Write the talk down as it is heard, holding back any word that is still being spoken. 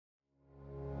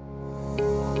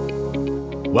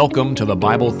Welcome to the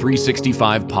Bible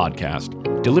 365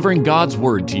 podcast, delivering God's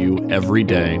Word to you every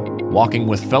day, walking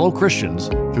with fellow Christians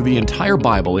through the entire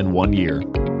Bible in 1 year.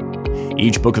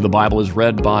 Each book of the Bible is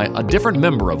read by a different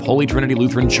member of Holy Trinity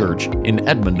Lutheran Church in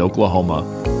Edmond, Oklahoma,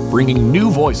 bringing new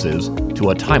voices to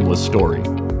a timeless story.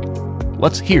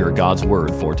 Let's hear God's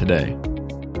Word for today.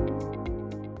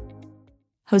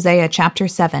 Hosea chapter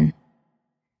 7.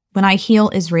 When I heal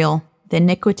Israel, the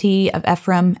iniquity of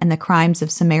Ephraim and the crimes of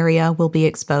Samaria will be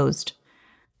exposed.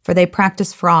 For they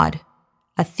practice fraud.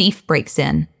 A thief breaks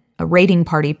in. A raiding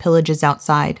party pillages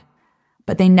outside.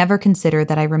 But they never consider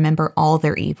that I remember all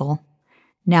their evil.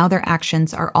 Now their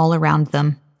actions are all around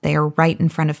them. They are right in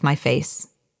front of my face.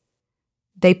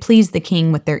 They please the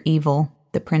king with their evil,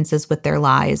 the princes with their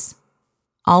lies.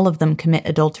 All of them commit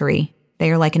adultery. They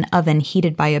are like an oven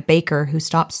heated by a baker who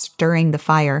stops stirring the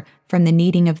fire from the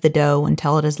kneading of the dough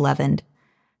until it is leavened.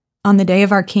 On the day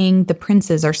of our king, the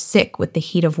princes are sick with the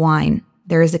heat of wine.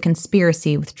 There is a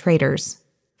conspiracy with traitors.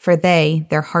 For they,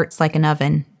 their hearts like an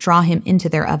oven, draw him into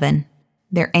their oven.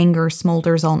 Their anger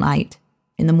smolders all night.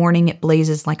 In the morning it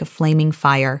blazes like a flaming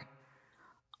fire.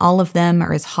 All of them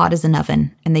are as hot as an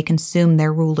oven, and they consume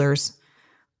their rulers.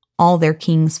 All their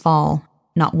kings fall.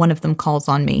 Not one of them calls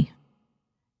on me.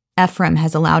 Ephraim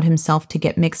has allowed himself to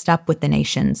get mixed up with the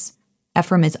nations.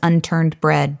 Ephraim is unturned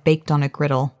bread baked on a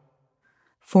griddle.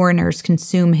 Foreigners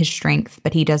consume his strength,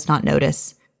 but he does not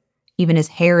notice. Even his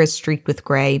hair is streaked with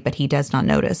gray, but he does not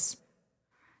notice.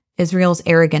 Israel's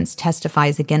arrogance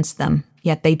testifies against them,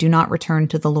 yet they do not return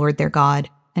to the Lord their God,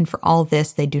 and for all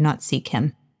this they do not seek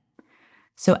him.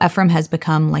 So Ephraim has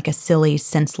become like a silly,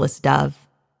 senseless dove.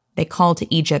 They call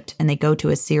to Egypt, and they go to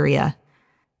Assyria.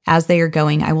 As they are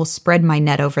going, I will spread my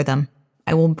net over them.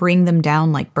 I will bring them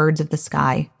down like birds of the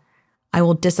sky. I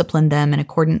will discipline them in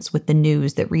accordance with the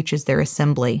news that reaches their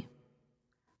assembly.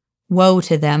 Woe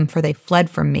to them, for they fled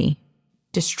from me.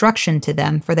 Destruction to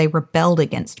them, for they rebelled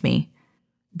against me.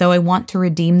 Though I want to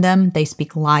redeem them, they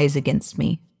speak lies against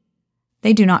me.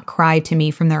 They do not cry to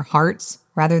me from their hearts,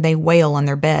 rather they wail on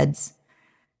their beds.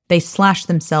 They slash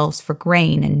themselves for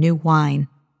grain and new wine.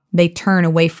 They turn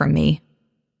away from me.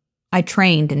 I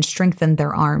trained and strengthened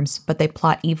their arms, but they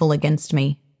plot evil against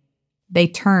me. They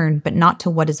turn, but not to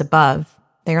what is above.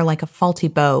 They are like a faulty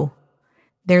bow.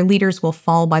 Their leaders will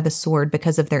fall by the sword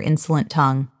because of their insolent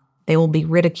tongue. They will be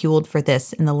ridiculed for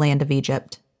this in the land of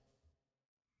Egypt.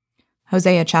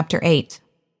 Hosea chapter 8.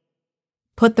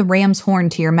 Put the ram's horn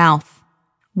to your mouth.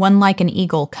 One like an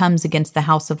eagle comes against the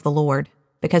house of the Lord,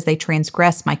 because they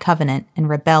transgress my covenant and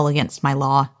rebel against my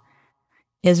law.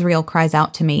 Israel cries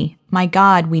out to me, "My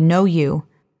God, we know you."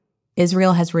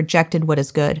 Israel has rejected what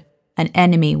is good. An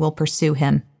enemy will pursue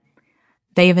him.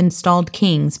 They have installed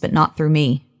kings, but not through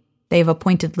me. They have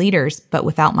appointed leaders, but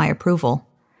without my approval.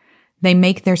 They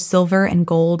make their silver and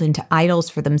gold into idols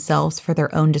for themselves for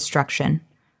their own destruction.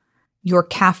 Your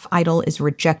calf idol is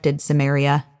rejected,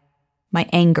 Samaria. My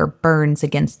anger burns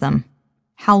against them.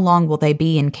 How long will they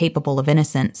be incapable of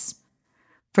innocence?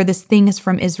 For this thing is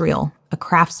from Israel. A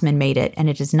craftsman made it, and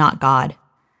it is not God.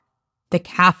 The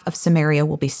calf of Samaria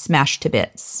will be smashed to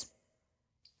bits.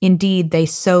 Indeed, they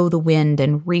sow the wind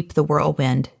and reap the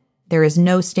whirlwind. There is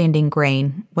no standing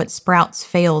grain. What sprouts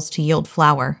fails to yield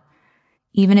flour.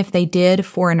 Even if they did,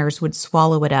 foreigners would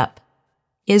swallow it up.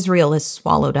 Israel is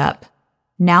swallowed up.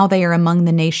 Now they are among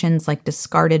the nations like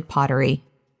discarded pottery.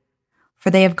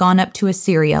 For they have gone up to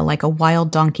Assyria like a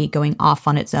wild donkey going off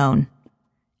on its own.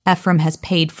 Ephraim has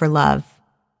paid for love.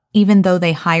 Even though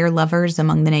they hire lovers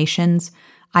among the nations,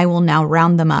 I will now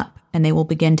round them up, and they will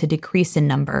begin to decrease in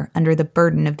number under the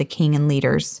burden of the king and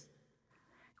leaders.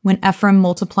 When Ephraim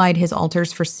multiplied his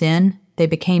altars for sin, they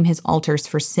became his altars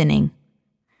for sinning.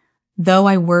 Though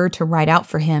I were to write out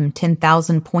for him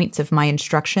 10,000 points of my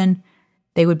instruction,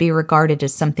 they would be regarded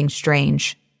as something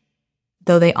strange.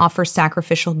 Though they offer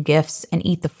sacrificial gifts and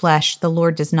eat the flesh, the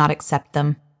Lord does not accept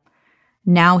them.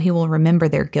 Now he will remember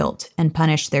their guilt and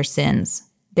punish their sins.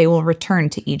 They will return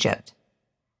to Egypt.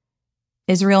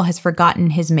 Israel has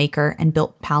forgotten his maker and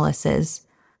built palaces.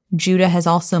 Judah has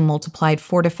also multiplied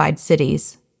fortified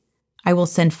cities. I will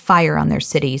send fire on their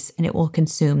cities, and it will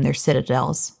consume their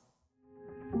citadels.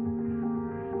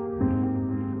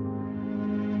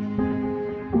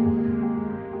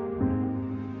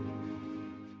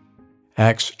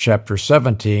 Acts chapter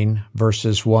 17,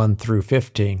 verses 1 through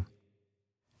 15.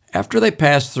 After they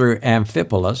passed through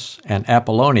Amphipolis and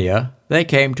Apollonia, they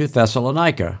came to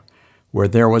Thessalonica, where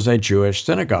there was a Jewish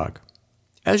synagogue.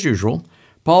 As usual,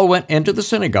 Paul went into the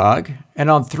synagogue, and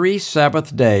on 3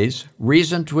 Sabbath days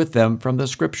reasoned with them from the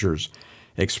Scriptures,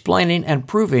 explaining and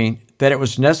proving that it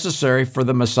was necessary for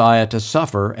the Messiah to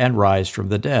suffer and rise from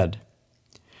the dead.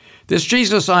 "This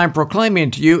Jesus I am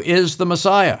proclaiming to you is the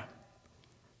Messiah."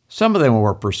 Some of them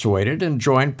were persuaded and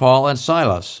joined Paul and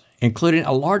Silas, including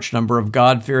a large number of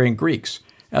God-fearing Greeks,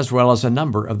 as well as a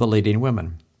number of the leading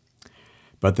women.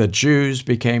 But the Jews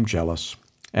became jealous,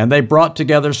 and they brought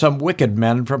together some wicked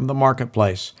men from the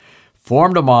marketplace,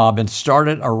 formed a mob, and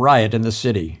started a riot in the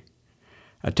city.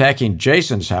 Attacking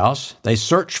Jason's house, they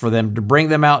searched for them to bring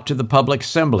them out to the public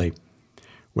assembly.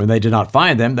 When they did not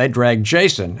find them, they dragged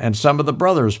Jason and some of the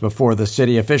brothers before the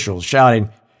city officials, shouting,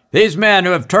 "These men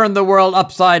who have turned the world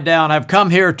upside down have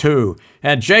come here too,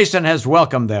 and Jason has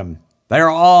welcomed them. They are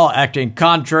all acting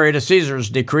contrary to Caesar's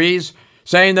decrees,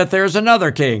 saying that there is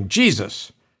another king,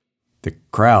 Jesus." The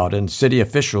crowd and city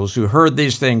officials who heard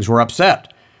these things were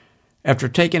upset. After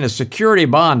taking a security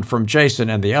bond from Jason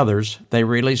and the others, they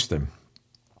released them.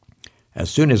 As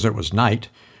soon as it was night,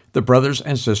 the brothers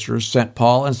and sisters sent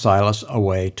Paul and Silas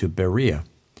away to Berea.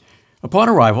 Upon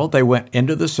arrival, they went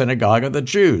into the synagogue of the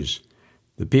Jews.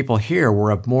 The people here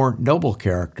were of more noble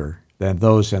character than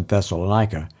those in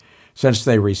Thessalonica, since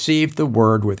they received the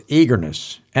word with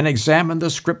eagerness and examined the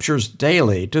Scriptures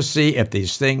daily to see if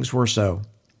these things were so.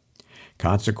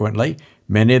 Consequently,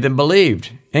 many of them believed,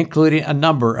 including a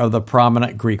number of the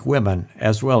prominent Greek women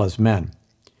as well as men.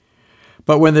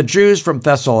 But when the Jews from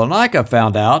Thessalonica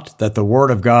found out that the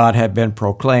word of God had been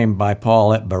proclaimed by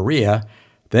Paul at Berea,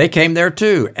 they came there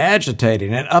too,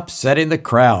 agitating and upsetting the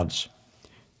crowds.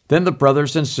 Then the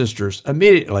brothers and sisters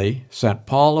immediately sent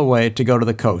Paul away to go to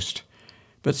the coast,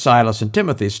 but Silas and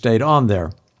Timothy stayed on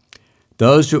there.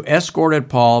 Those who escorted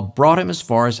Paul brought him as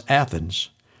far as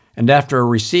Athens, and after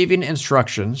receiving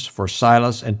instructions for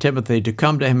Silas and Timothy to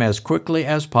come to him as quickly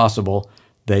as possible,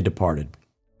 they departed.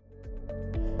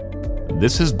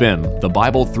 This has been the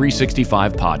Bible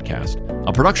 365 podcast,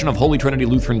 a production of Holy Trinity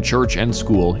Lutheran Church and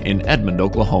School in Edmond,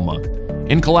 Oklahoma,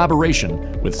 in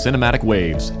collaboration with Cinematic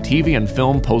Waves TV and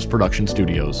Film Post-Production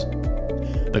Studios.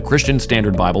 The Christian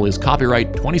Standard Bible is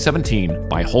copyright 2017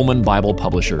 by Holman Bible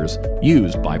Publishers,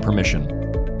 used by permission.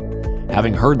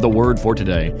 Having heard the word for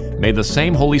today, may the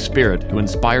same Holy Spirit who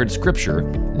inspired Scripture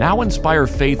now inspire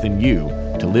faith in you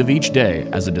to live each day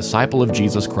as a disciple of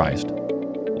Jesus Christ.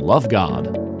 Love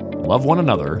God, love one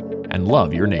another, and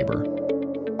love your neighbor.